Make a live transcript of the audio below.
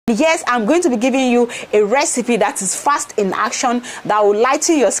Yes, I'm going to be giving you a recipe that is fast in action, that will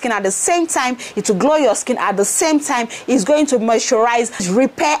lighten your skin at the same time. It will glow your skin at the same time. It's going to moisturize,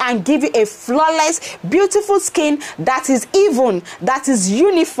 repair, and give you a flawless, beautiful skin that is even, that is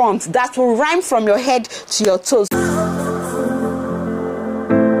uniform, that will rhyme from your head to your toes.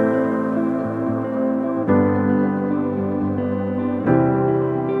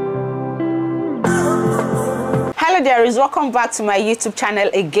 Hello there, welcome back to my YouTube channel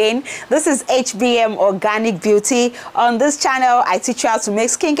again. This is HBM Organic Beauty. On this channel, I teach you how to make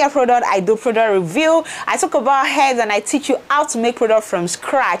skincare product. I do product review. I talk about hairs and I teach you how to make product from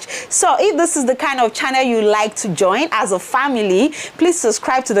scratch. So if this is the kind of channel you like to join as a family, please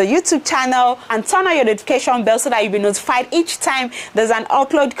subscribe to the YouTube channel and turn on your notification bell so that you'll be notified each time there's an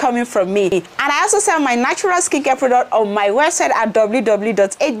upload coming from me. And I also sell my natural skincare product on my website at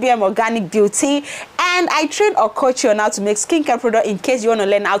www.hbmorganicbeauty, and I train or coach you on how to make skincare product in case you want to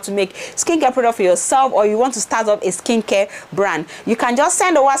learn how to make skincare product for yourself, or you want to start up a skincare brand. You can just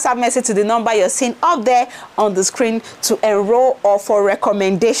send a WhatsApp message to the number you're seeing up there on the screen to enroll or for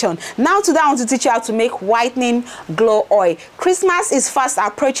recommendation. Now today I want to teach you how to make whitening glow oil. Christmas is fast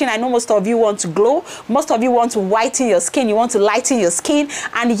approaching. I know most of you want to glow, most of you want to whiten your skin, you want to lighten your skin,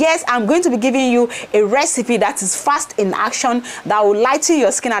 and yes, I'm going to be giving you a recipe that is fast in action, that will lighten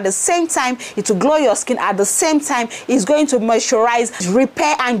your skin at the same time. It will glow your skin at the same time. Is going to moisturize,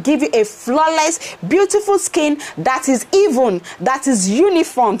 repair, and give you a flawless, beautiful skin that is even, that is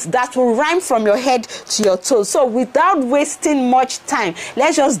uniform, that will rhyme from your head to your toes. So without wasting much time,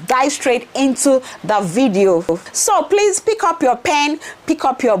 let's just dive straight into the video. So please pick up your pen, pick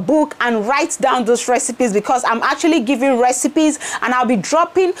up your book, and write down those recipes, because I'm actually giving recipes and I'll be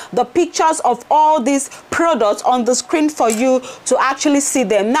dropping the pictures of all these products on the screen for you to actually see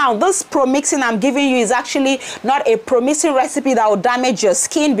them. Now this Promixing I'm giving you is actually not a Promixing recipe that will damage your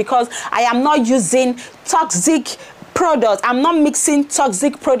skin, because I am not using toxic product. I'm not mixing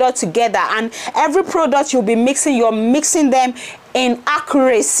toxic product together, and every product you'll be mixing, you're mixing them in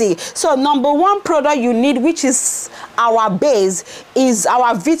accuracy. So number one product you need, which is our base, is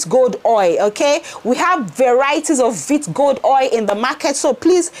our Vit Gold oil. Okay, we have varieties of Vit Gold oil in the market, so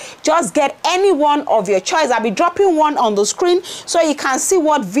please just get any one of your choice. I'll be dropping one on the screen so you can see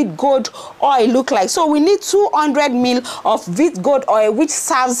what Vit Gold oil look like. So we need 200 ml of Vit Gold oil, which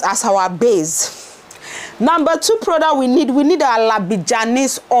serves as our base. Number two product we need our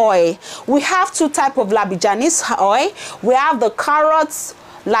Labijanis oil. We have two types of Labijanis oil. We have the carrots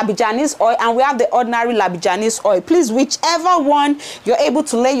Labijanis oil and we have the ordinary Labijanis oil. Please, whichever one you're able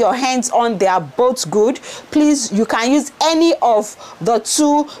to lay your hands on, they are both good. Please, you can use any of the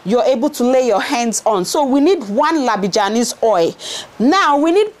two you're able to lay your hands on. So we need one Labijanis oil. Now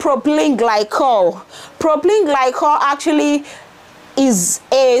we need propylene glycol. Propylene glycol actually is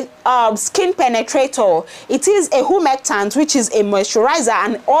a skin penetrator. It is a humectant, which is a moisturizer,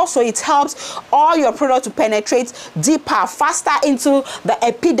 and also it helps all your product to penetrate deeper, faster into the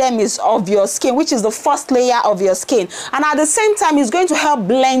epidermis of your skin, which is the first layer of your skin. And at the same time, it's going to help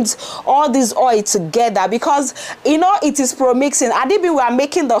blend all these oil together, because you know it is Promixing. Had it been we are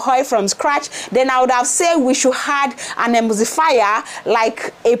making the oil from scratch, then I would have said we should add an emulsifier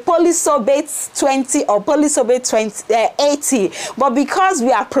like a polysorbate 20 or polysorbate 80. But because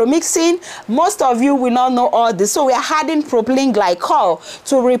we are Promixing, most of you will not know all this, so we are adding propylene glycol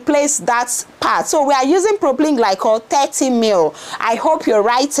to replace that part. So we are using propylene glycol 30 ml. I hope you're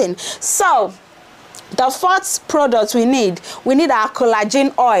writing. So the fourth product we need our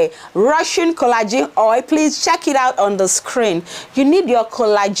collagen oil, Russian collagen oil. Please check it out on the screen. You need your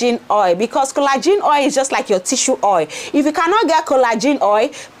collagen oil, because collagen oil is just like your tissue oil. If you cannot get collagen oil,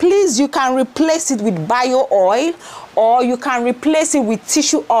 please, you can replace it with bio oil, or you can replace it with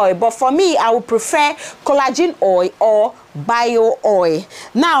tissue oil. But for me, I would prefer collagen oil or bio oil.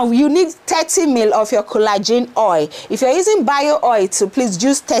 Now you need 30 ml of your collagen oil. If you're using bio oil too, please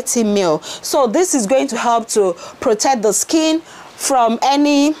use 30 ml. So this is going to help to protect the skin from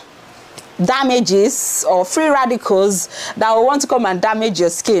any damages or free radicals that will want to come and damage your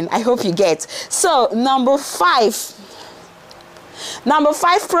skin. I hope you get. So number five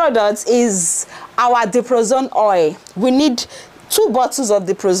product is our Diprozone oil. We need 2 bottles of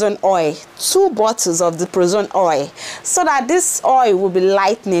Diprozone oil, 2 bottles of Diprozone oil, so that this oil will be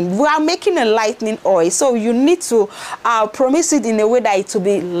lightening. We are making a lightening oil, so you need to promise it in a way that it will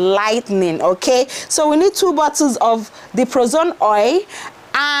be lightening. Okay, so we need 2 bottles of Diprozone oil.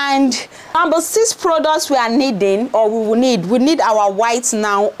 And number 6 products we are needing, or we need our White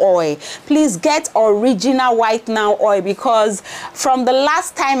Now oil. Please get original White Now oil, because from the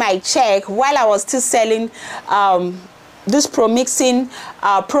last time I checked, while I was still selling this Promixing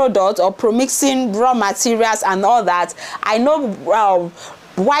product or Promixing raw materials and all that, I know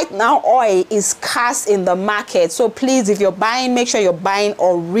White Now oil is scarce in the market. So please, if you're buying, make sure you're buying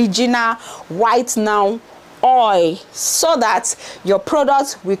original White Now oil so that your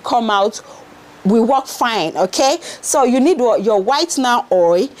product will come out, will work fine. Okay, so you need your White Now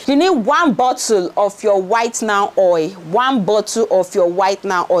oil. You need 1 bottle of your White Now oil, 1 bottle of your White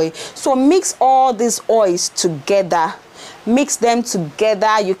Now oil. So mix all these oils together, mix them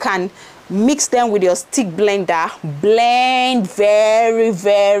together. You can mix them with your stick blender, blend very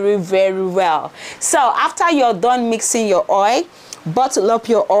well. So after you're done mixing your oil, bottle up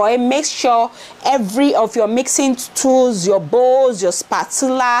your oil. Make sure every of your mixing tools, your bowls, your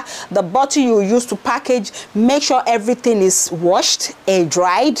spatula, the bottle you use to package, make sure everything is washed, air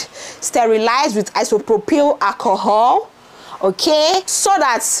dried, sterilized with isopropyl alcohol. Okay, so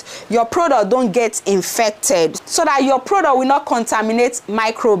that your product don't get infected, so that your product will not contaminate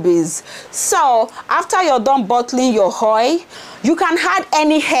microbes. So after you're done bottling your oil, you can add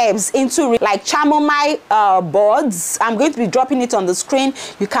any herbs into it, like chamomile buds. I'm going to be dropping it on the screen.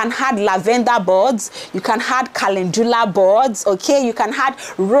 You can add lavender buds, you can add calendula buds. Okay, you can add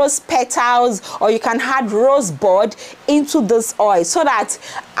rose petals, or you can add rose bud into this oil, so that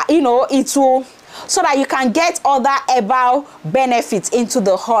you know it will, so that you can get other herbal benefits into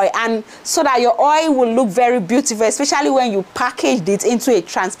the oil, and so that your oil will look very beautiful, especially when you packaged it into a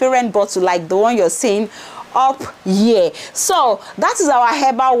transparent bottle like the one you're seeing up here. So that is our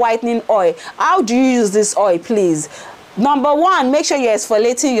herbal whitening oil. How do you use this oil, please? Number 1, make sure you're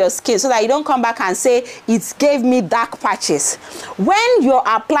exfoliating your skin so that you don't come back and say it gave me dark patches. When you're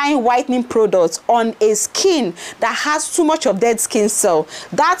applying whitening products on a skin that has too much of dead skin cell,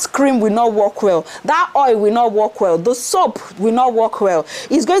 that cream will not work well, that oil will not work well, the soap will not work well.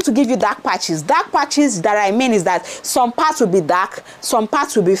 It's going to give you dark patches. Dark patches that I mean is that some parts will be dark, some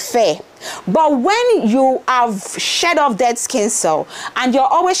parts will be fair. But when you have shed off dead skin cell, and you're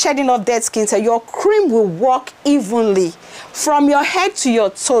always shedding off dead skin cell, your cream will work evenly. From your head to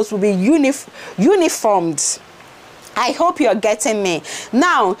your toes will be uniformed. I hope you're getting me.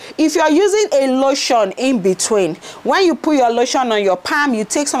 Now, if you're using a lotion in between, when you put your lotion on your palm, you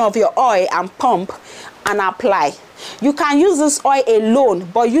take some of your oil and pump and apply. You can use this oil alone,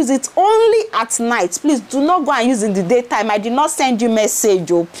 but use it only at night. Please do not go and use it in the daytime. I did not send you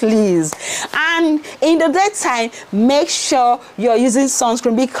message, oh please. And in the daytime, make sure you're using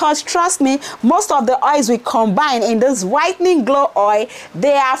sunscreen, because trust me, most of the oils we combine in this whitening glow oil,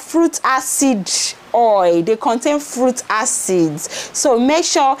 they are fruit acid oil. They contain fruit acids. So make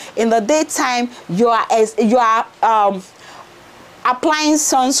sure in the daytime you are applying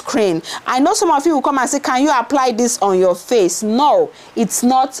sunscreen. I know some of you will come and say, can you apply this on your face? No, it's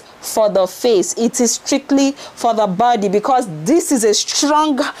not for the face. It is strictly for the body, because this is a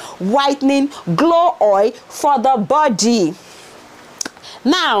strong whitening glow oil for the body.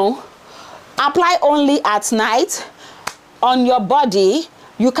 Now, apply only at night on your body.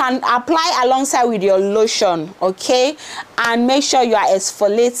 You can apply alongside with your lotion, okay? And make sure you are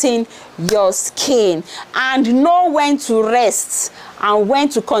exfoliating your skin, and know when to rest and when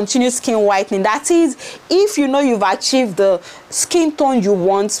to continue skin whitening. That is, if you know you've achieved the skin tone you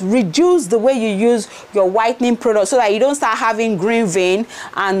want, reduce the way you use your whitening product so that you don't start having green vein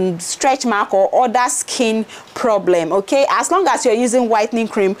and stretch mark or other skin problem. Okay, as long as you're using whitening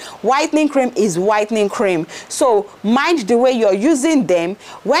cream is whitening cream. So mind the way you're using them.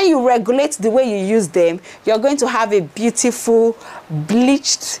 When you regulate the way you use them, you're going to have a beautiful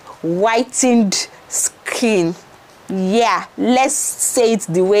bleached, whitened skin. Yeah, let's say it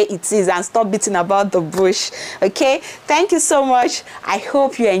the way it is and stop beating about the bush. Okay, thank you so much. I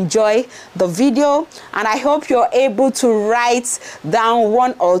hope you enjoy the video, and I hope you're able to write down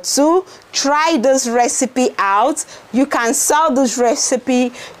 1 or 2. Try this recipe out. You can sell this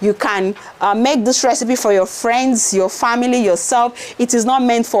recipe. You can make this recipe for your friends, your family, yourself. It is not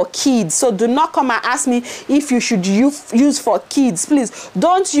meant for kids, so do not come and ask me if you should use for kids. Please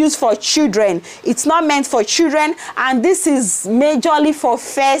don't use for children. It's not meant for children, and this is majorly for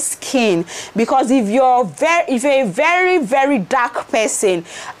fair skin, because if you're a very dark person,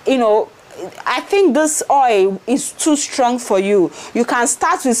 you know, I think this oil is too strong for you. You can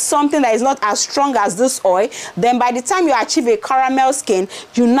start with something that is not as strong as this oil. Then by the time you achieve a caramel skin,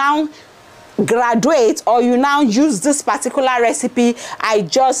 you now graduate, or you now use this particular recipe I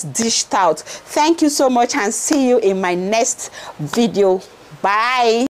just dished out. Thank you so much, and see you in my next video. Bye.